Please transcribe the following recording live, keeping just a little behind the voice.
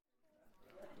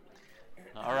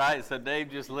right, so Dave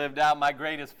just lived out my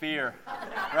greatest fear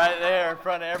right there in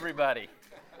front of everybody.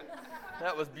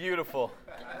 That was beautiful.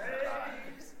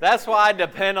 That's why I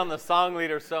depend on the song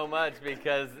leader so much,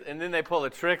 and then they pull a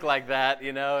trick like that,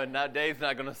 and now Dave's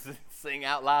not going to sing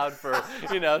out loud for,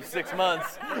 6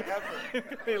 months.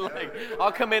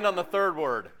 I'll come in on the third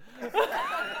word.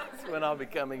 That's when I'll be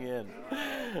coming in.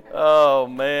 Oh,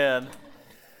 man.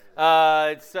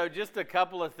 So just a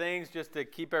couple of things just to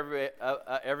keep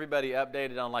everybody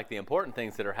updated on the important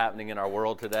things that are happening in our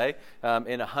world today.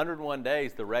 In 101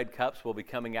 days, the red cups will be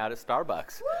coming out at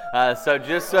Starbucks. So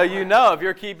just so you know, if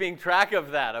you're keeping track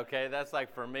of that, okay, that's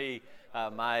for me,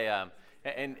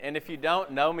 and if you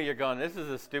don't know me, you're going, this is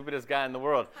the stupidest guy in the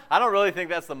world. I don't really think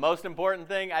that's the most important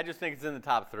thing. I just think it's in the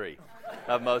top 3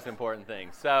 of most important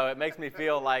things. So it makes me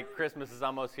feel like Christmas is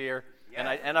almost here.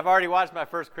 And I've already watched my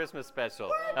first Christmas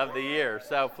special of the year.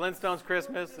 So Flintstones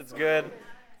Christmas, it's good.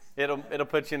 It'll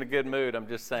put you in a good mood. I'm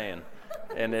just saying,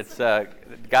 and it's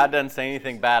God doesn't say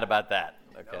anything bad about that.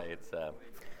 Okay,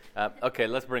 okay.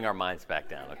 Let's bring our minds back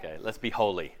down. Okay, let's be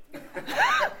holy.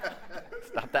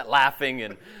 Stop that laughing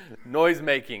and noise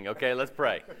making. Okay, let's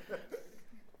pray.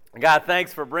 God,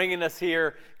 thanks for bringing us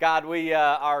here. God, we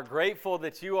are grateful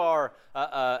that you are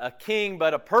a king,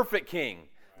 but a perfect king.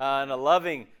 And a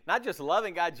loving, not just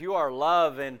loving, God, you are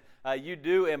love, and you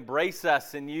do embrace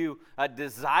us, and you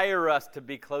desire us to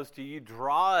be close to you. You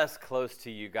draw us close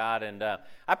to you, God, and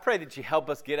I pray that you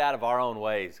help us get out of our own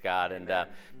ways, God. And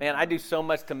man, I do so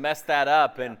much to mess that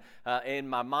up, and in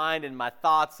my mind and my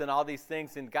thoughts and all these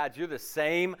things, and God, you're the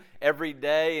same every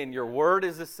day, and your word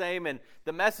is the same, and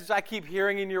the message I keep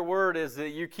hearing in your word is that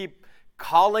you keep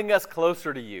calling us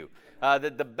closer to you,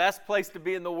 that the best place to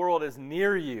be in the world is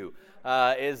near you.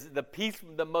 Is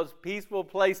the most peaceful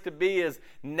place to be is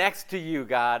next to you,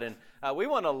 God. And we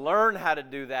want to learn how to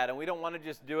do that, and we don't want to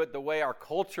just do it the way our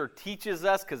culture teaches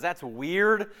us, because that's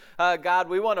weird, God.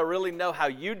 We want to really know how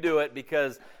you do it,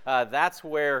 because that's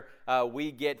where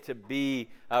we get to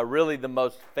be really the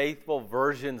most faithful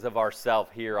versions of ourselves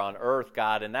here on earth,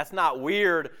 God. And that's not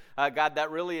weird, God.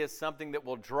 That really is something that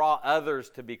will draw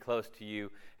others to be close to you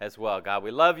as well, God.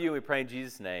 We love you. We pray in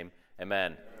Jesus' name.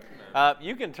 Amen.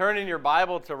 You can turn in your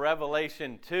Bible to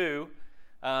Revelation 2.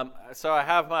 So I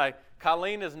have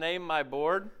Colleen has named my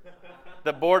board,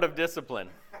 the Board of Discipline.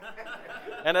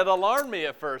 And it alarmed me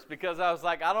at first, because I was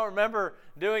like, I don't remember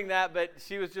doing that, but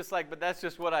she was just like, but that's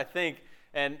just what I think.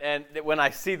 And when I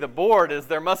see the board,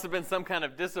 there must have been some kind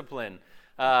of discipline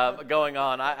going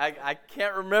on. I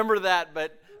can't remember that,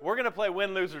 but we're going to play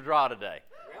win, lose, or draw today.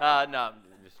 No, I'm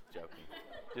just joking.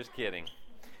 Just kidding.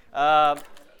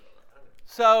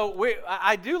 So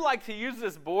I do like to use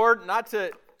this board, not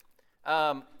to.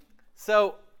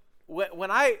 So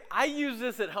when I use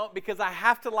this at home, because I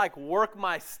have to work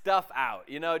my stuff out.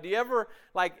 Do you ever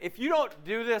if you don't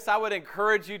do this, I would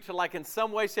encourage you to in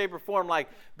some way, shape, or form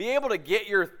be able to get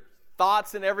your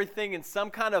thoughts and everything in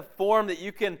some kind of form that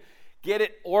you can get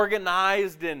it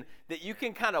organized and that you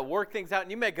can kind of work things out. And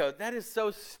you may go, that is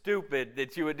so stupid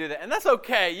that you would do that. And that's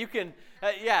okay. You can,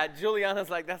 Juliana's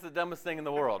like, that's the dumbest thing in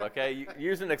the world, okay?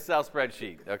 Use an Excel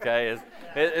spreadsheet, okay,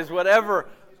 is whatever.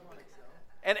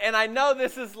 And I know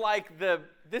this is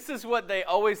this is what they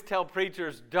always tell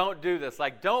preachers, don't do this.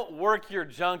 Don't work your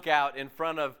junk out in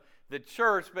front of the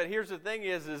church. But here's the thing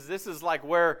is this is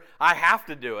where I have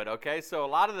to do it, okay? So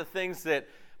a lot of the things that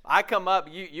I come up,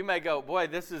 you may go, boy,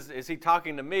 is he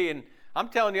talking to me? And I'm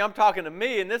telling you, I'm talking to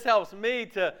me, and this helps me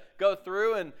to go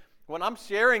through. And when I'm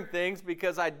sharing things,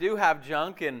 because I do have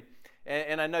junk, and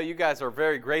I know you guys are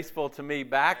very graceful to me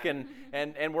back, and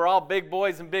we're all big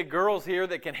boys and big girls here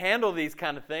that can handle these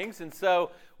kind of things. And so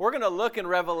we're going to look in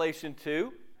Revelation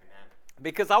 2,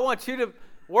 because I want you to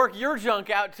work your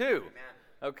junk out too.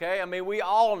 Okay? I mean, we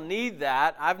all need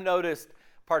that. I've noticed,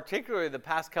 particularly the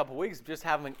past couple of weeks, just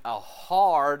having a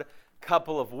hard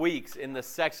couple of weeks in the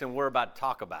section we're about to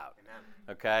talk about.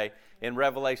 Amen. Okay, in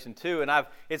Revelation 2. And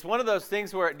it's one of those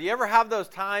things where, do you ever have those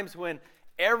times when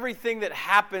everything that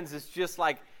happens is just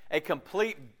a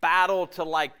complete battle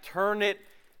to turn it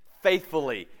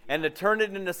faithfully and to turn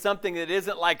it into something that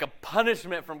isn't a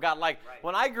punishment from God?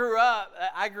 When I grew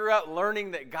up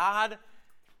learning that God,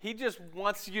 He just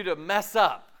wants you to mess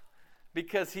up,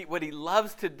 because what He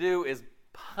loves to do is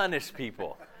punish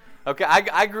people. Okay,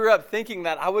 I grew up thinking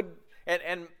that I would,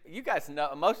 and you guys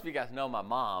know, most of you guys know my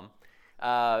mom.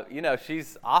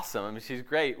 She's awesome. I mean, she's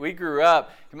great. We grew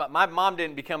up, my mom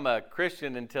didn't become a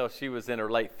Christian until she was in her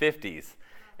late 50s.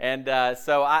 And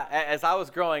so as I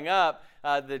was growing up,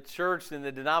 the church and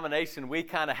the denomination we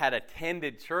kind of had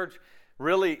attended church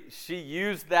really, she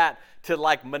used that to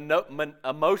like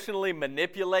emotionally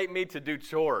manipulate me to do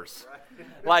chores.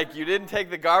 Right. Like, you didn't take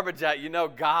the garbage out,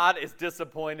 God is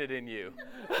disappointed in you.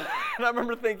 And I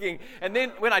remember thinking, and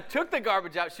then when I took the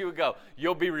garbage out, she would go,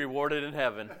 "You'll be rewarded in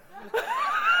heaven."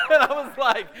 And I was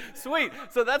like, sweet.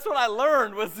 So that's what I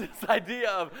learned, was this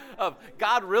idea of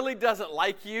God really doesn't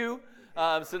like you.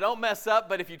 So don't mess up,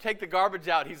 but if you take the garbage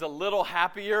out, he's a little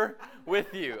happier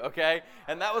with you, okay?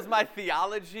 And that was my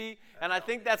theology, and I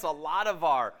think that's a lot of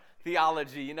our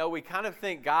theology. We kind of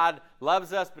think God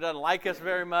loves us but doesn't like us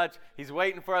very much. He's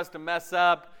waiting for us to mess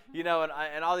up,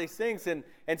 and all these things. And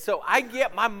so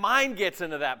my mind gets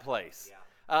into that place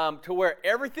to where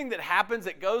everything that happens,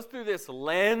 it goes through this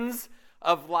lens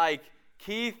of like,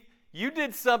 Keith, you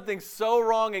did something so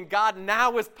wrong, and God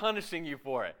now is punishing you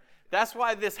for it. That's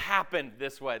why this happened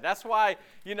this way. That's why,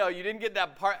 you didn't get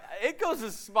that part. It goes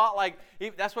as small, like,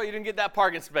 that's why you didn't get that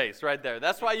parking space right there.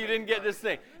 That's why you didn't get this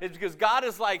thing. It's because God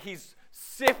is like, he's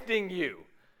sifting you,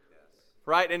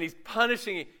 right? And he's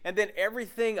punishing you. And then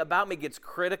everything about me gets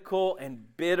critical and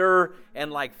bitter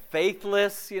and like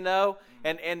faithless,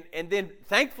 And then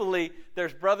thankfully,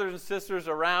 there's brothers and sisters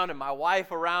around and my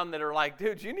wife around that are like,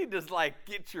 dude, you need to like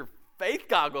get your faith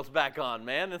goggles back on,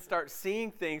 man, and start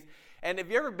seeing things. And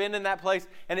have you ever been in that place?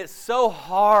 And it's so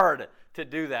hard to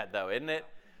do that, though, isn't it?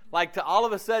 Like, to all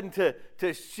of a sudden to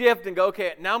shift and go,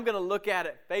 okay, now I'm going to look at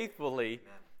it faithfully.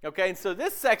 Okay, and so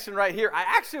this section right here, I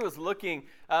actually was looking,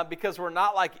 because we're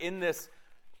not like in this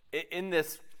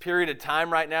period of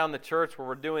time right now in the church where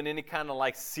we're doing any kind of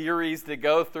like series to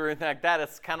go through and like that.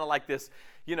 It's kind of like this,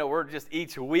 we're just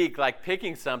each week like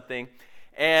picking something.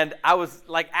 And I was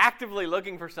like actively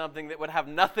looking for something that would have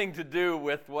nothing to do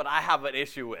with what I have an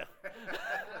issue with.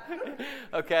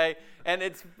 Okay? And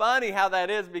it's funny how that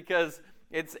is because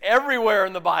it's everywhere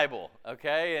in the Bible.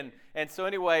 Okay? And so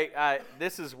anyway,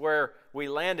 this is where we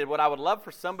landed. What I would love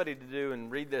for somebody to do, and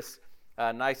read this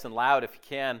nice and loud if you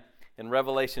can, in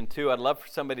Revelation 2, I'd love for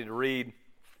somebody to read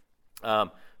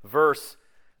verse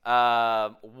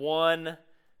 1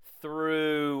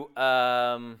 through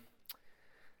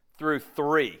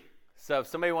 3. So if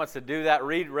somebody wants to do that,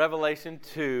 read Revelation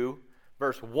 2,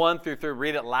 verse 1 through 3.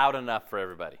 Read it loud enough for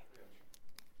everybody.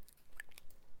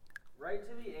 Write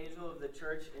to the angel of the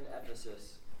church in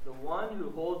Ephesus, the one who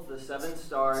holds the 7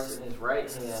 stars in his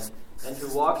right hand and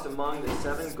who walks among the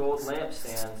 7 gold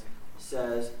lampstands,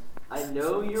 says, I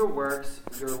know your works,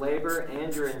 your labor,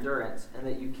 and your endurance, and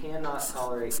that you cannot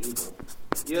tolerate evil.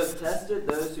 You have tested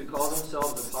those who call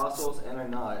themselves apostles and are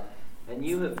not, and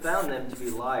you have found them to be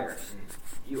liars.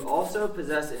 You also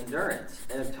possess endurance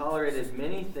and have tolerated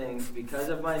many things because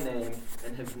of my name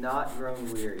and have not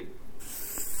grown weary.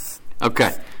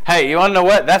 Okay. Hey, you want to know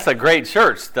what? That's a great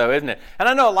church, though, isn't it? And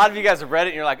I know a lot of you guys have read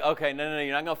it, and you're like, okay, no,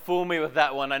 you're not going to fool me with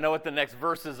that one. I know what the next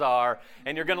verses are,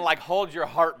 and you're going to, like, hold your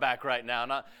heart back right now.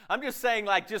 And I'm just saying,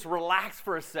 like, just relax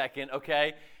for a second,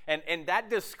 okay? And that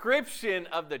description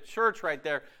of the church right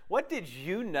there, what did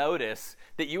you notice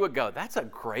that you would go, that's a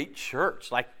great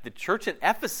church? Like the church in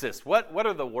Ephesus, what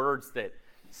are the words that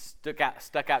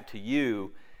stuck out to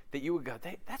you that you would go,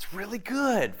 that's really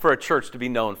good for a church to be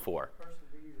known for?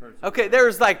 Okay,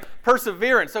 there's like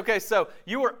perseverance. Okay, so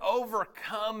you were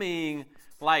overcoming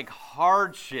like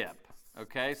hardship.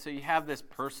 Okay, so you have this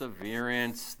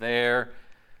perseverance there.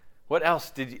 What else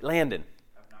did you, Landon?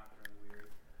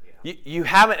 You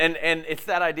haven't, and it's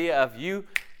that idea of you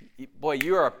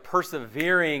are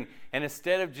persevering, and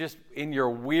instead of just in your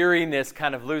weariness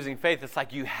kind of losing faith, it's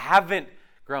like you haven't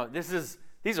grown.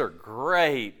 These are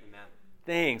great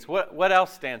things. What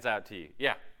else stands out to you?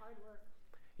 Yeah. Hard work.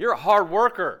 You're a hard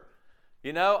worker.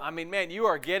 I mean, man, you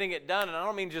are getting it done, and I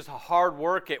don't mean just a hard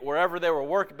work at wherever they were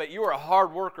working, but you are a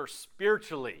hard worker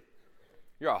spiritually.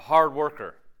 You're a hard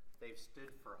worker. They've stood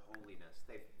for holiness.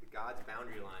 God's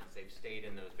boundary lines, they've stayed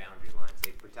in those boundary lines.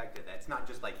 They've protected that. It's not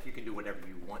just like you can do whatever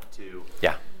you want to.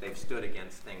 Yeah. They've stood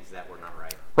against things that were not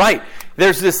right. Right.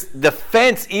 There's this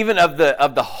defense even of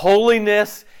the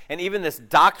holiness and even this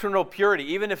doctrinal purity.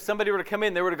 Even if somebody were to come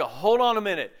in, they were to go, hold on a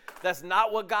minute. That's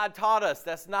not what God taught us.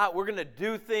 We're going to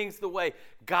do things the way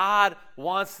God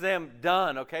wants them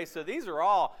done. Okay, so these are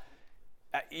all,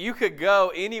 you could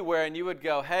go anywhere and you would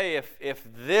go, hey, if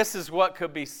this is what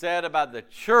could be said about the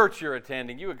church you're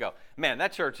attending, you would go, man,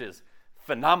 that church is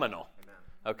phenomenal. Amen.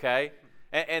 Okay?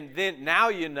 And then now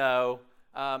you know,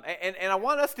 and I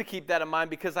want us to keep that in mind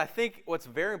because I think what's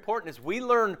very important is we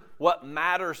learn what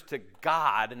matters to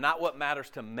God and not what matters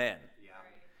to men.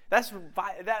 This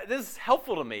is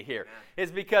helpful to me here,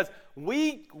 is because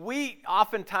we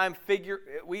oftentimes figure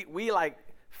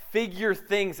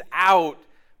things out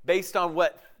based on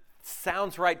what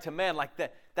sounds right to men. Like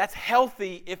that's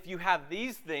healthy if you have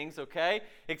these things, okay?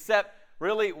 Except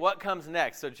really what comes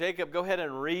next. So Jacob, go ahead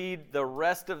and read the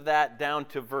rest of that down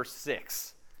to verse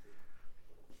 6.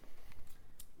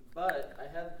 But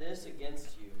I have this against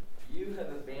you. You have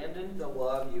abandoned the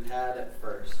love you had at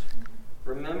first.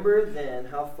 Remember then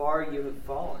how far you have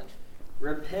fallen.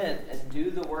 Repent and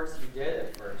do the works you did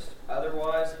at first.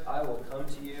 Otherwise, I will come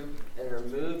to you and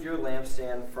remove your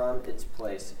lampstand from its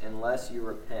place, unless you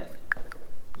repent.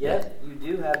 Yet you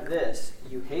do have this.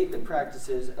 You hate the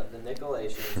practices of the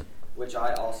Nicolaitans, which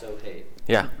I also hate.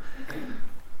 Yeah.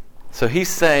 So he's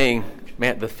saying,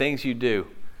 man, the things you do,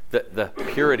 the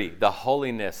purity, the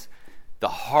holiness, the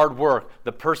hard work,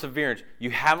 the perseverance, you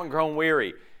haven't grown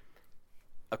weary.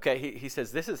 Okay, he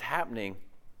says, this is happening,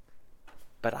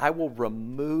 but I will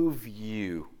remove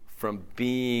you from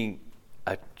being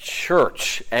a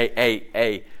church,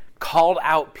 a called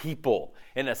out people,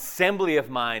 an assembly of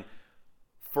mine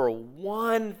for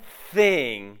one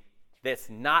thing that's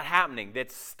not happening,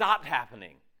 that's stopped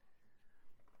happening.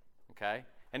 Okay?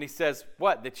 And he says,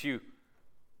 what? That you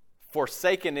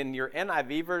forsaken, in your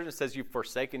NIV version, it says you've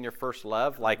forsaken your first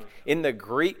love. Like in the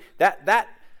Greek, let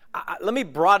me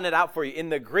broaden it out for you. In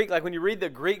the Greek, like when you read the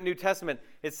Greek New Testament,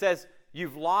 it says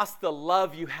you've lost the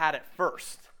love you had at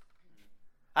first.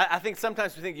 I think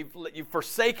sometimes we think you've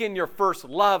forsaken your first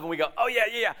love, and we go, oh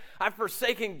yeah, I've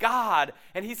forsaken God,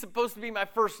 and He's supposed to be my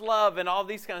first love, and all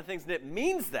these kind of things, and it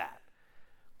means that.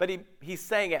 But he's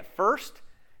saying at first,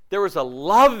 there was a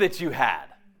love that you had.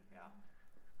 Yeah.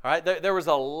 All right, there was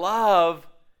a love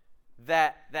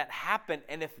that happened,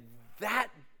 and if that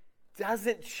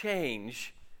doesn't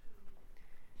change,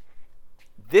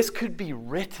 this could be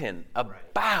written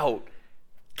about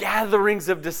gatherings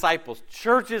of disciples,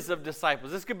 churches of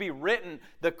disciples. This could be written,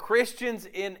 the Christians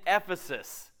in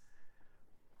Ephesus.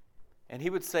 And he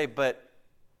would say, but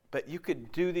you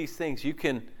could do these things. You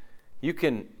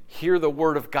can hear the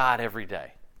word of God every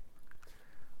day.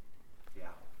 Yeah.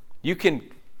 You can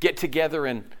get together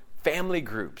in family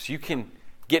groups. You can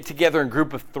get together in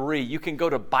group of 3. You can go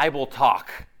to Bible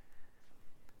talk.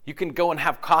 You can go and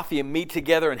have coffee and meet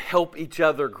together and help each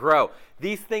other grow.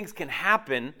 These things can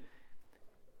happen.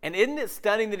 And isn't it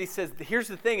stunning that he says, here's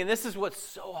the thing, and this is what's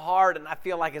so hard, and I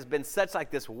feel like has been such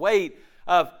like this weight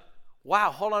of,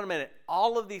 wow, hold on a minute.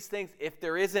 All of these things, if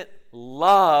there isn't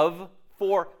love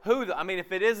for who? I mean,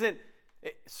 if it isn't,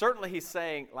 certainly he's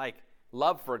saying like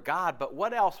love for God, but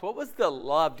what else? What was the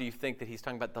love, do you think, that he's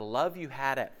talking about? The love you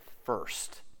had at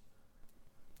first.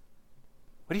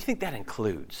 What do you think that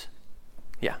includes?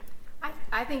 Yeah.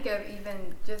 I think of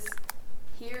even just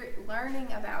learning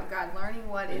about God, learning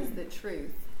what is the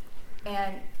truth,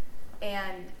 and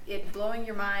it blowing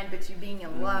your mind, but you being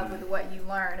in love with what you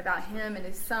learn about Him and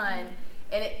His Son,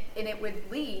 and it would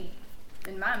lead,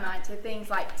 in my mind, to things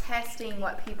like testing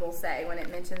what people say when it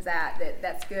mentions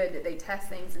that's good that they test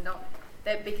things and don't,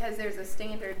 that because there's a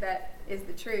standard that is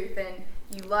the truth and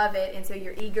you love it, and so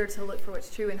you're eager to look for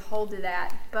what's true and hold to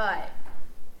that. But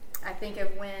I think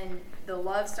of when the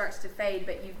love starts to fade,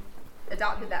 but you've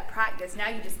adopted that practice, now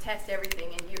you just test everything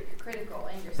and you're critical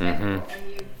and you're skeptical,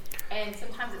 and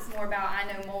sometimes it's more about I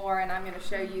know more and I'm going to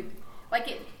show you,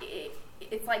 like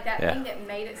it's like that thing that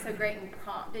made it so great and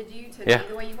prompted you to be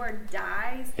the way you were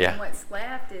dies, and what's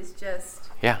left is just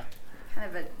kind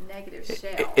of a negative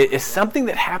shell. It's something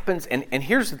that happens, and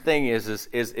here's the thing is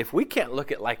if we can't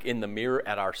look at like in the mirror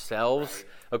at ourselves,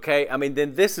 okay, I mean,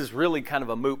 then this is really kind of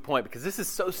a moot point, because this is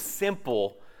so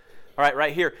simple. All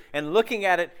right here, and looking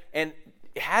at it, and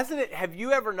have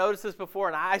you ever noticed this before,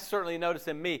 and I certainly noticed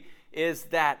in me, is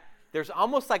that there's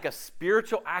almost like a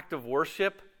spiritual act of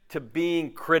worship to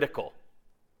being critical.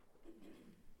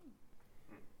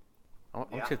 I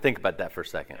want you to think about that for a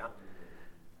second. Yeah.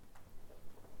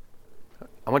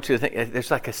 I want you to think, there's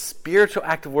like a spiritual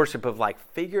act of worship of like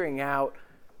figuring out,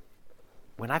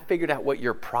 when I figured out what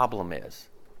your problem is,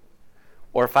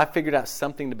 or if I figured out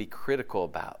something to be critical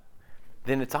about,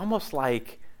 then it's almost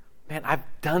like, man, I've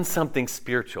done something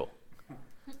spiritual.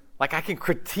 Like I can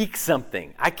critique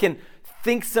something. I can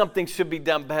think something should be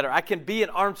done better. I can be an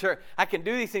armchair. I can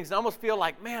do these things and almost feel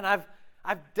like, man,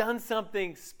 I've done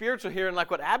something spiritual here. And like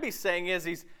what Abby's saying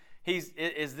is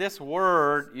this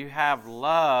word, you have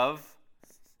love.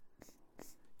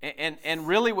 And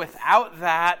really without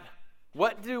that,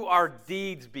 what do our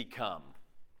deeds become?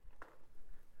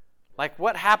 Like,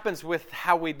 what happens with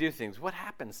how we do things? What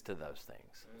happens to those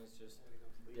things? It's just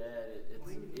dead.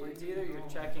 It's either you're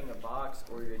checking a box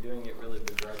or you're doing it really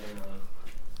begrudgingly.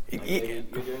 Like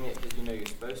you're doing it because you know you're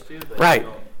supposed to, but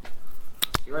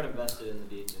you aren't invested in the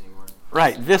deeds anymore.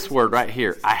 Right, this word right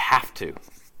here, I have to.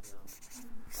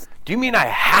 Do you mean I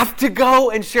have to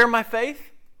go and share my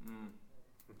faith?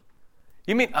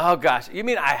 You mean, oh gosh, you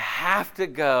mean I have to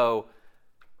go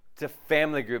to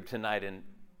family group tonight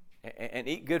and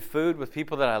eat good food with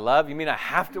people that I love? You mean I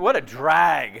have to? What a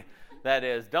drag that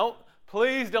is.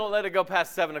 Please don't let it go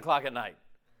past 7 o'clock at night.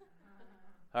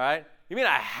 All right? You mean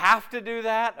I have to do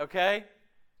that? Okay?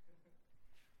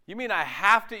 You mean I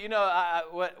have to?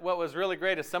 What was really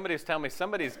great is somebody was telling me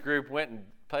somebody's group went and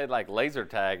played like laser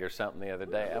tag or something the other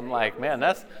day. I'm like, man,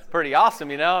 that's pretty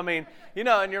awesome, and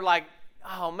you're like,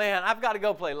 oh man, I've got to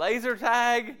go play laser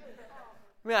tag.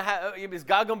 I mean, is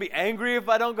God going to be angry if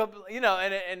I don't go?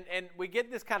 And we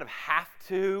get this kind of have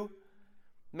to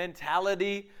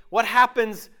mentality. What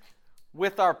happens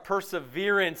with our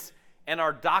perseverance and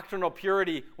our doctrinal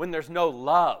purity when there's no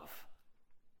love?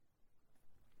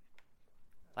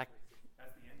 Like,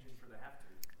 that's the engine for the have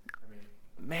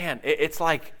to. Man, it's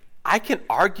like I can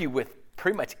argue with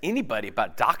pretty much anybody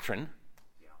about doctrine.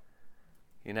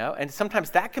 And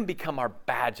sometimes that can become our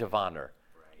badge of honor.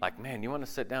 Like, man, you want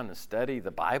to sit down and study the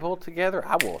Bible together?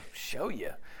 I will show you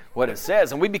what it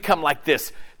says. And we become like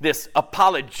this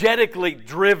apologetically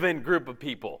driven group of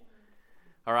people.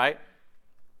 All right?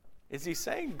 Is he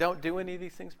saying don't do any of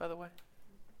these things, by the way?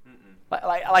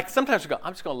 Like sometimes we go,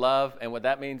 I'm just going to love. And what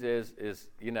that means is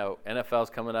NFL's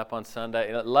coming up on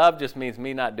Sunday. Love just means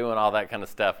me not doing all that kind of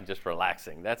stuff and just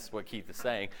relaxing. That's what Keith is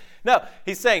saying. No,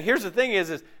 he's saying here's the thing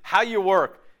is how you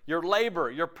work. Your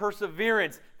labor, your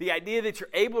perseverance, the idea that you're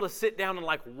able to sit down and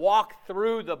like walk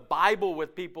through the Bible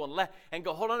with people and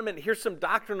go, hold on a minute, here's some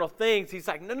doctrinal things. He's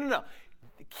like, no.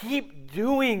 Keep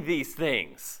doing these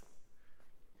things.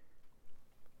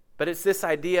 But it's this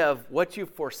idea of what you've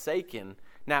forsaken.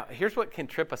 Now, here's what can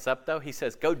trip us up, though. He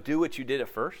says, go do what you did at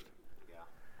first.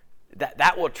 Yeah.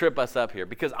 That will trip us up here.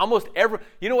 Because almost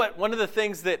you know what? One of the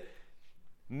things that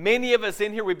many of us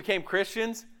in here, we became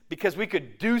Christians because we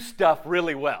could do stuff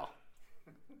really well.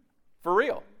 For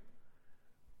real.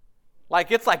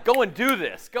 Like, it's like, go and do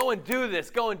this, go and do this,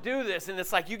 go and do this. And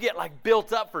it's like you get like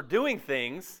built up for doing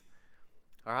things.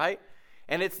 All right?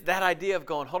 And it's that idea of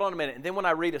going, hold on a minute. And then when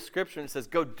I read a scripture and it says,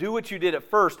 go do what you did at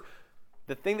first,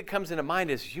 the thing that comes into mind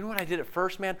is, you know what I did at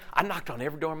first, man? I knocked on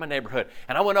every door in my neighborhood.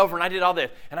 And I went over and I did all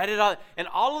this. And I did all that. And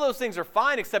all of those things are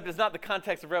fine, except it's not the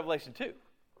context of Revelation 2. Yeah.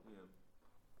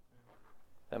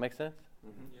 That make sense?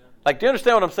 Mm-hmm. Yeah. Like, do you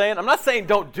understand what I'm saying? I'm not saying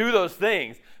don't do those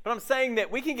things. But I'm saying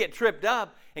that we can get tripped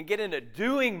up and get into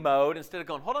doing mode instead of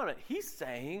going, hold on a minute. He's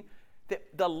saying that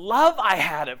the love I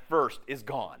had at first is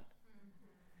gone.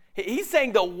 He's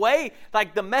saying the way,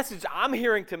 like the message I'm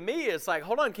hearing to me is like,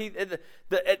 hold on, Keith.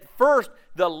 At first,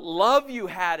 the love you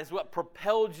had is what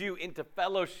propelled you into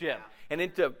fellowship and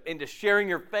into sharing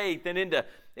your faith and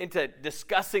into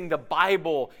discussing the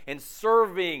Bible and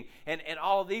serving and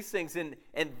all these things. And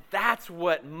that's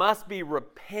what must be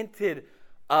repented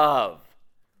of.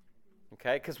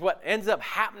 Okay? Because what ends up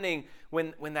happening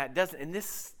when that doesn't, and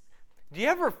this, do you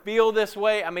ever feel this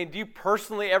way? I mean, do you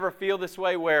personally ever feel this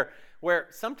way where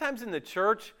sometimes in the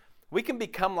church, we can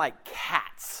become like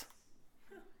cats?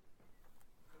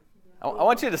 I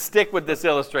want you to stick with this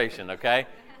illustration, okay?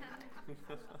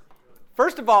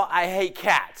 First of all, I hate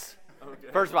cats.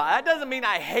 First of all, that doesn't mean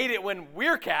I hate it when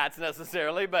we're cats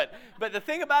necessarily, but the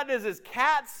thing about it is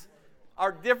cats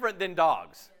are different than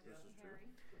dogs.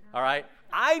 All right?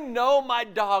 I know my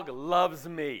dog loves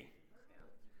me.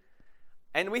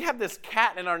 And we have this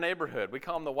cat in our neighborhood. We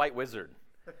call him the White Wizard.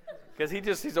 Because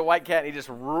he's a white cat and he just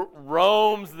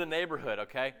roams the neighborhood,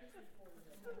 okay?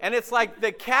 And it's like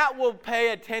the cat will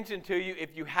pay attention to you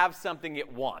if you have something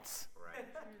it wants. Right.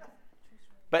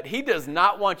 But he does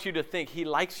not want you to think he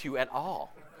likes you at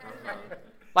all.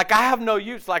 Like, I have no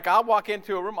use. Like, I'll walk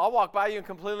into a room, I'll walk by you and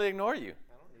completely ignore you.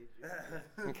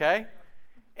 Okay?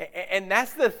 And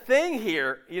that's the thing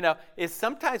here, is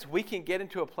sometimes we can get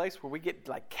into a place where we get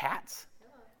like cats.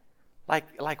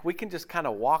 Like we can just kind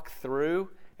of walk through.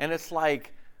 And it's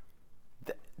like,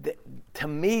 to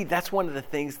me, that's one of the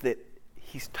things that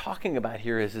he's talking about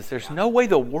here is there's no way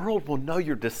the world will know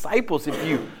you're disciples if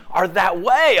you are that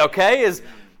way, okay?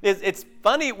 It's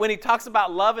funny when he talks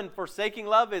about love and forsaking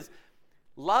love is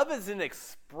an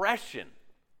expression.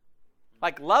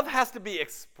 Like, love has to be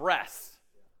expressed,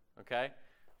 okay?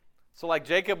 So like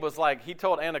Jacob was like, he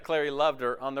told Anna Claire he loved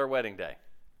her on their wedding day.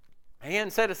 He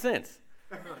hadn't said it since.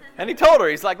 And he told her,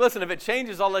 he's like, listen, if it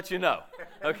changes, I'll let you know,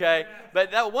 okay?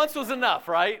 But that once was enough,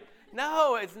 right?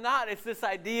 No, it's not. It's this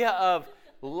idea of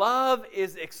love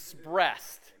is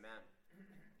expressed. Amen.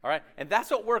 All right? And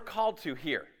that's what we're called to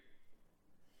here.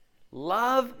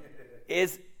 Love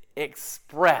is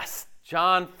expressed.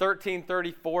 John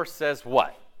 13:34 says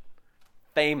what?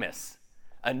 Famous.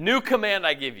 A new command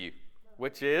I give you,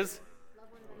 which is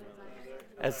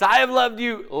As I have loved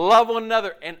you, love one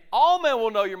another, and all men will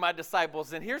know you're my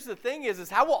disciples. And here's the thing is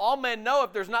how will all men know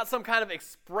if there's not some kind of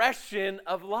expression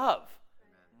of love?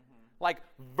 Like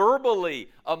verbally,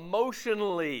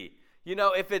 emotionally. You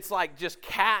know, if it's like just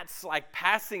cats like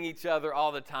passing each other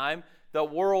all the time, the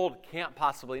world can't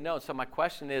possibly know. So my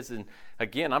question is, and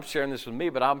again, I'm sharing this with me,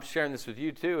 but I'm sharing this with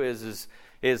you too,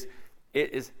 is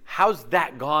how's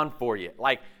that gone for you?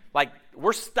 Like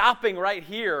we're stopping right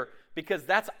here because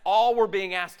that's all we're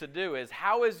being asked to do is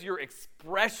how is your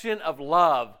expression of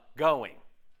love going?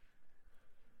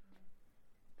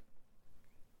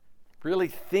 Really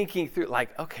thinking through,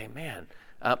 like, okay, man,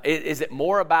 is it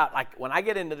more about, like, when I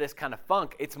get into this kind of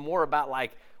funk, it's more about,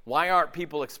 like, why aren't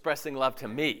people expressing love to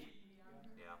me?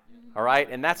 All right?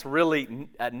 And that's really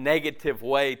a negative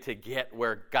way to get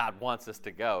where God wants us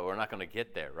to go. We're not going to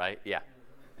get there, right? Yeah.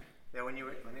 Now, when I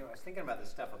was thinking about this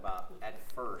stuff about at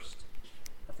first,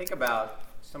 I think about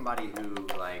somebody who,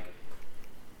 like,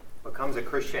 becomes a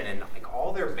Christian and, like,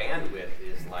 all their bandwidth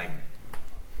is, like,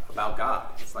 about God.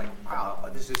 It's like, wow,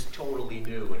 this is totally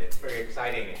new and it's very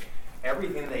exciting. And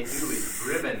everything they do is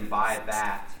driven by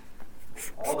that.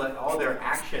 All their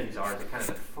actions are the kind of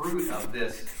the fruit of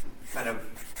this kind of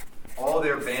all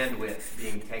their bandwidth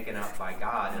being taken up by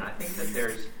God. And I think that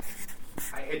there's,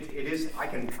 I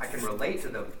can relate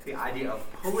to the idea of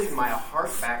pulling my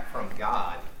heart back from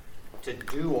God to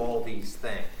do all these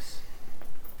things,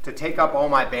 to take up all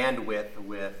my bandwidth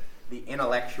with the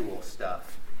intellectual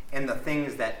stuff and the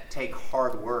things that take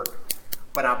hard work.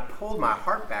 But I've pulled my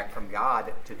heart back from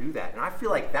God to do that. And I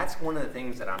feel like that's one of the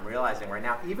things that I'm realizing right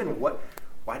now. Even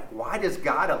why does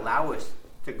God allow us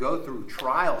to go through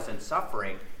trials and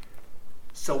suffering?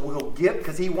 So we'll give,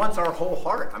 because he wants our whole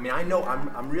heart. I mean, I know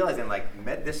I'm realizing, like,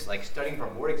 this, like, studying for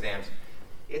board exams,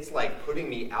 it's like putting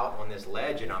me out on this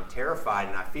ledge and I'm terrified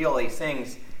and I feel these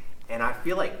things and I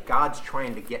feel like God's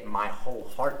trying to get my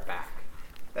whole heart back.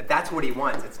 That's what he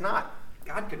wants. It's not,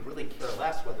 God could really care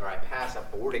less whether I pass a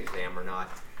board exam or not.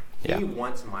 He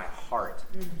wants my heart.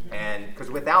 Mm-hmm. And because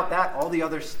without that, all the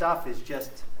other stuff is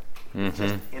just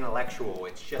intellectual.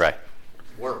 It's just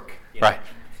work. You know? Right.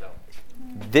 So.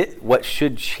 What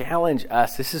should challenge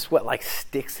us, this is what like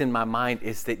sticks in my mind,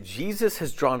 is that Jesus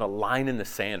has drawn a line in the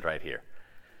sand right here.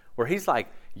 Where he's like,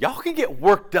 y'all can get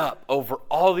worked up over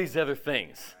all these other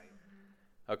things.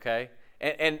 Okay?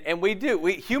 And we do.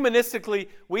 We humanistically,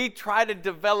 we try to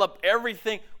develop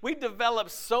everything. We develop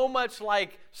so much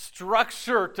like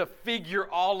structure to figure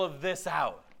all of this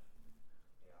out.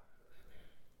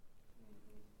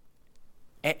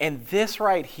 And this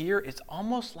right here is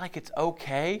almost like it's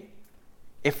okay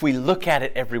if we look at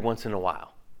it every once in a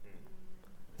while.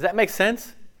 Does that make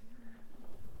sense?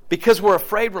 Because we're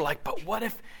afraid, we're like, but what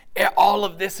if all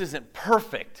of this isn't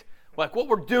perfect? Like what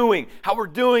we're doing, how we're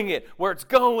doing it, where it's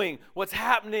going, what's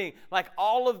happening, like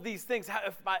all of these things.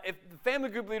 If the family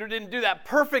group leader didn't do that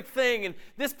perfect thing and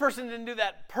this person didn't do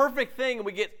that perfect thing and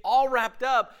we get all wrapped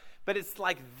up, but it's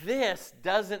like this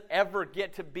doesn't ever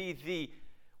get to be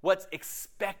what's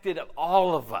expected of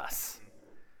all of us.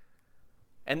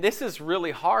 And this is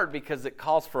really hard because it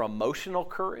calls for emotional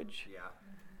courage. Yeah.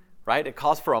 Right? It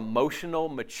calls for emotional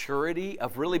maturity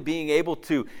of really being able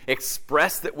to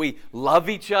express that we love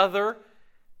each other,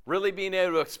 really being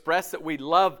able to express that we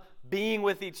love being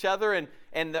with each other.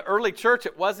 And the early church,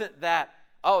 it wasn't that,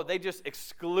 oh, they just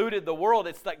excluded the world.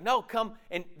 It's like, no, come,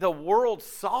 and the world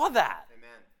saw that.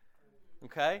 Amen.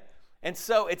 Okay? And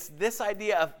so it's this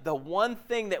idea of the one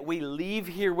thing that we leave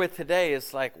here with today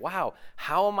is like, wow,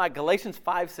 how am I? Galatians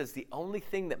 5 says the only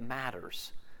thing that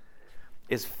matters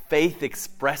is faith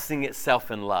expressing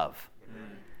itself in love.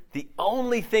 Amen. The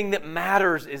only thing that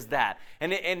matters is that.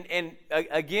 And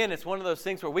again, it's one of those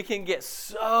things where we can get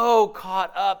so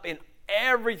caught up in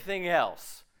everything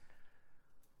else.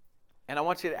 And I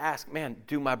want you to ask, man,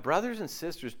 do my brothers and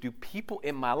sisters, do people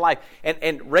in my life,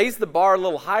 and raise the bar a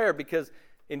little higher, because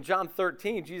in John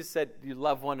 13, Jesus said, you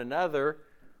love one another.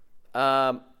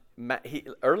 At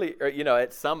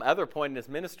some other point in his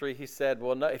ministry, he said,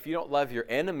 well, no, if you don't love your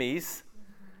enemies.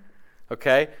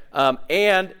 Okay,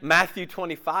 and Matthew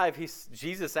 25,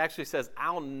 Jesus actually says,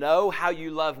 I'll know how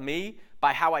you love me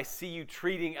by how I see you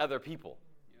treating other people.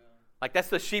 Yeah. Like that's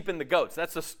the sheep and the goats.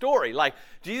 That's the story. Like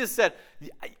Jesus said,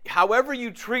 however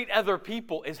you treat other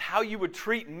people is how you would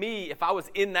treat me if I was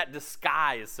in that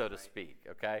disguise, so to speak.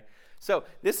 Okay, so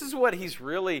this is what he's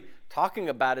really talking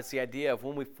about. It's the idea of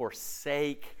when we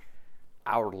forsake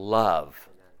our love,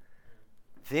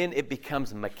 then it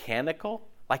becomes mechanical.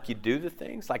 Like you do the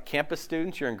things, like campus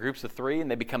students, you're in groups of 3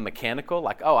 and they become mechanical.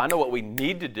 Like, oh, I know what we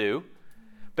need to do,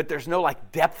 but there's no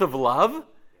like depth of love.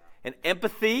 and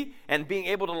empathy and being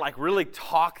able to like really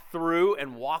talk through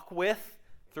and walk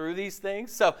through these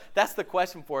things. So that's the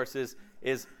question for us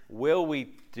is will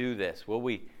we do this? Will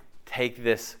we take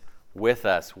this with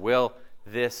us? Will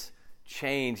this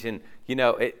change? And,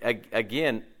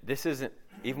 again, this isn't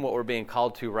even what we're being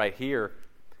called to right here,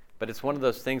 but it's one of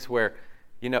those things where,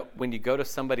 when you go to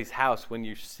somebody's house, when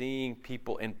you're seeing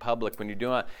people in public, when you're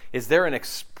doing it, is there an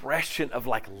expression of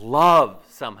like love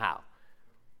somehow?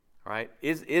 Right?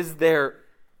 Is there,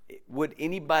 would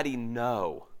anybody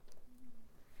know?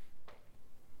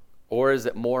 Or is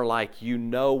it more like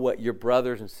what your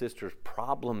brothers and sisters'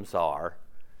 problems are,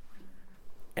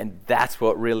 and that's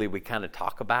what really we kind of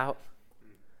talk about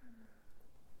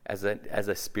as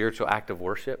a spiritual act of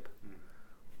worship?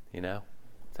 Does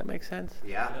that make sense?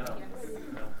 Yeah.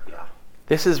 Yeah.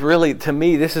 This is really, to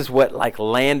me, this is what like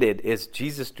landed is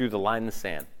Jesus drew the line in the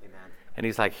sand. Amen. And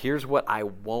he's like, here's what I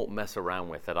won't mess around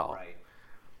with at all. Right.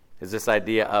 Is this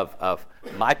idea of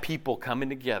my people coming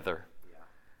together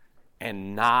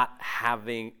and not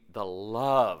having the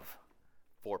love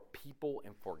for people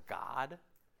and for God.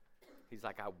 He's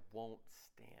like, I won't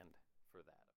stand for that.